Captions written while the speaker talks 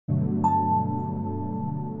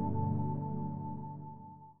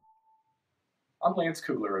I'm Lance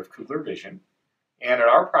Kugler of Kugler Vision, and at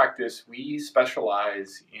our practice, we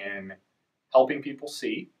specialize in helping people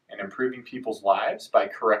see and improving people's lives by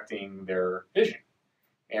correcting their vision.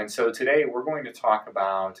 And so today we're going to talk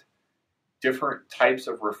about different types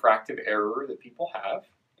of refractive error that people have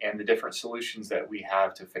and the different solutions that we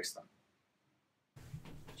have to fix them.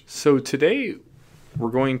 So today we're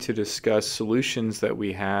going to discuss solutions that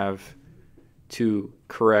we have to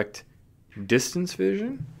correct distance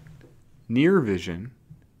vision, near vision,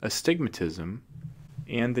 astigmatism,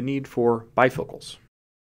 and the need for bifocals.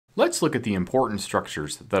 Let's look at the important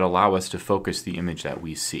structures that allow us to focus the image that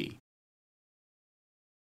we see.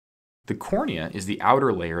 The cornea is the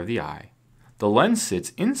outer layer of the eye. The lens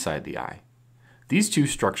sits inside the eye. These two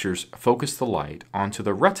structures focus the light onto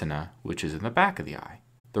the retina, which is in the back of the eye.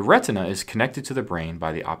 The retina is connected to the brain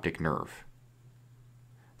by the optic nerve.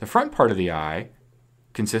 The front part of the eye,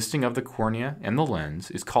 consisting of the cornea and the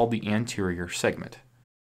lens, is called the anterior segment.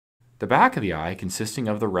 The back of the eye, consisting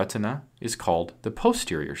of the retina, is called the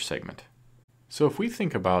posterior segment. So if we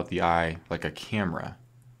think about the eye like a camera,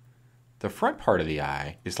 the front part of the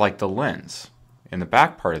eye is like the lens, and the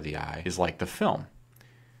back part of the eye is like the film.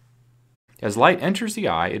 As light enters the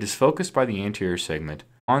eye, it is focused by the anterior segment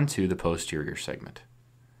onto the posterior segment.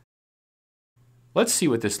 Let's see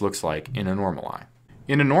what this looks like in a normal eye.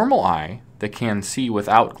 In a normal eye that can see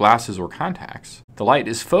without glasses or contacts, the light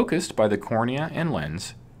is focused by the cornea and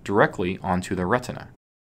lens directly onto the retina.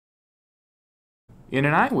 In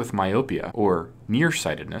an eye with myopia or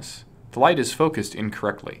near-sightedness, the light is focused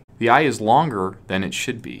incorrectly. The eye is longer than it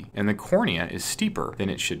should be, and the cornea is steeper than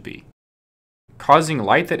it should be, causing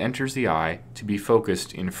light that enters the eye to be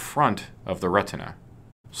focused in front of the retina.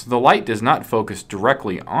 So the light does not focus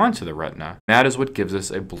directly onto the retina. That is what gives us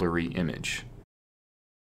a blurry image.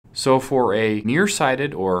 So for a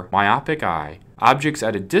nearsighted or myopic eye, objects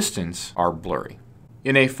at a distance are blurry.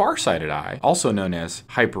 In a far-sighted eye, also known as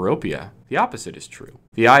hyperopia, the opposite is true.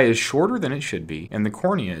 The eye is shorter than it should be, and the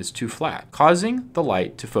cornea is too flat, causing the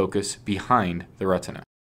light to focus behind the retina.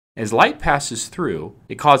 As light passes through,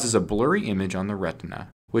 it causes a blurry image on the retina,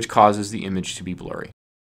 which causes the image to be blurry.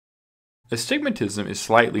 Astigmatism is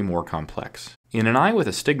slightly more complex. In an eye with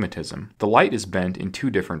astigmatism, the light is bent in two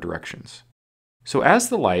different directions. So as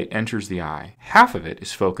the light enters the eye, half of it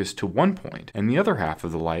is focused to one point, and the other half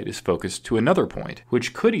of the light is focused to another point,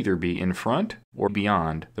 which could either be in front or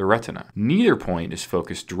beyond the retina. Neither point is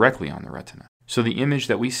focused directly on the retina, so the image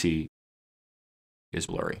that we see is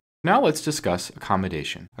blurry. Now let's discuss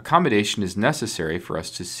accommodation. Accommodation is necessary for us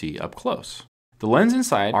to see up close. The lens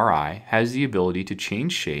inside our eye has the ability to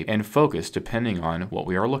change shape and focus depending on what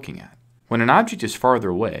we are looking at. When an object is farther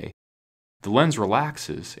away, the lens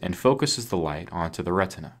relaxes and focuses the light onto the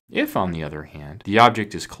retina. If, on the other hand, the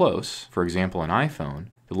object is close, for example an iPhone,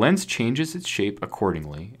 the lens changes its shape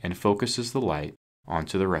accordingly and focuses the light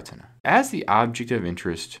onto the retina. As the object of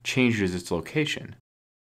interest changes its location,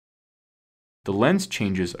 the lens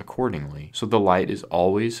changes accordingly, so the light is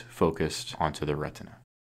always focused onto the retina.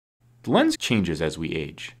 The lens changes as we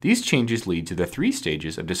age. These changes lead to the 3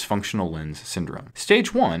 stages of dysfunctional lens syndrome.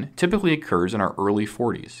 Stage 1 typically occurs in our early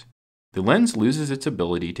 40s. The lens loses its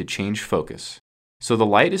ability to change focus, so the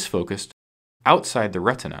light is focused outside the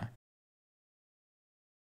retina,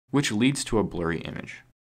 which leads to a blurry image.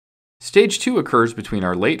 Stage 2 occurs between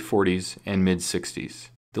our late 40s and mid-60s.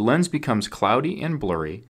 The lens becomes cloudy and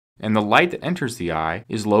blurry, and the light that enters the eye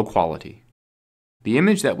is low quality. The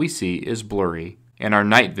image that we see is blurry, and our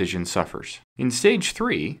night vision suffers. In stage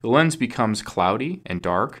 3, the lens becomes cloudy and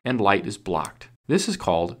dark, and light is blocked. This is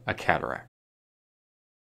called a cataract.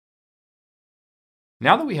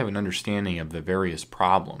 Now that we have an understanding of the various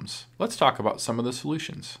problems, let's talk about some of the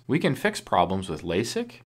solutions. We can fix problems with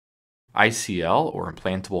LASIK, ICL or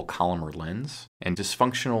implantable Collamer lens, and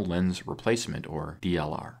dysfunctional lens replacement or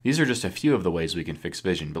DLR. These are just a few of the ways we can fix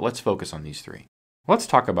vision, but let's focus on these 3. Let's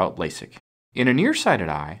talk about LASIK. In a nearsighted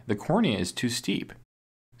eye, the cornea is too steep,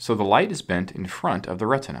 so the light is bent in front of the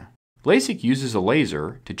retina. LASIK uses a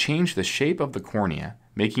laser to change the shape of the cornea,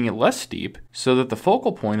 making it less steep so that the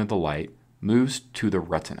focal point of the light moves to the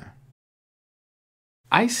retina.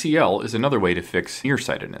 ICL is another way to fix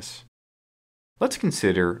nearsightedness. Let's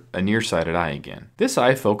consider a nearsighted eye again. This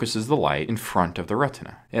eye focuses the light in front of the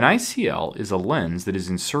retina. An ICL is a lens that is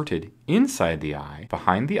inserted inside the eye,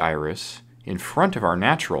 behind the iris, in front of our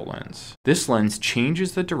natural lens. This lens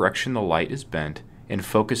changes the direction the light is bent and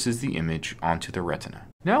focuses the image onto the retina.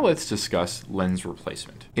 Now let's discuss lens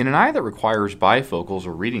replacement. In an eye that requires bifocals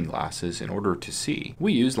or reading glasses in order to see,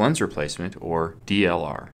 we use lens replacement, or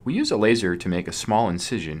DLR. We use a laser to make a small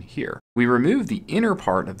incision here. We remove the inner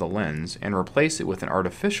part of the lens and replace it with an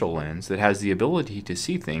artificial lens that has the ability to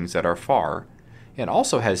see things that are far and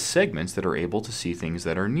also has segments that are able to see things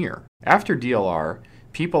that are near. After DLR,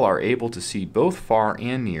 people are able to see both far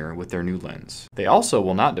and near with their new lens. They also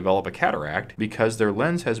will not develop a cataract because their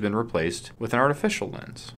lens has been replaced with an artificial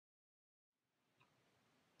lens.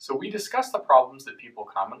 So we discussed the problems that people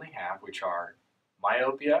commonly have, which are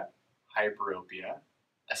myopia, hyperopia,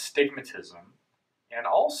 astigmatism, and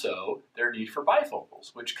also their need for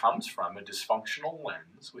bifocals, which comes from a dysfunctional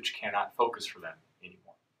lens which cannot focus for them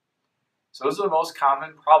anymore. So those are the most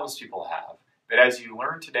common problems people have. But as you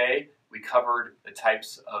learned today, we covered the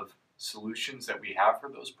types of solutions that we have for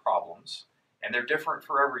those problems, and they're different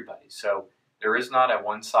for everybody. So there is not a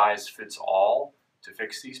one-size-fits-all to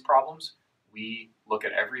fix these problems. We look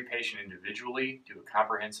at every patient individually, do a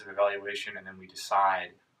comprehensive evaluation, and then we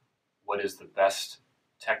decide what is the best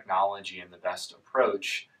technology and the best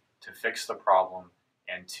approach to fix the problem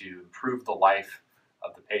and to improve the life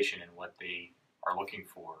of the patient and what they are looking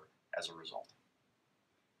for as a result.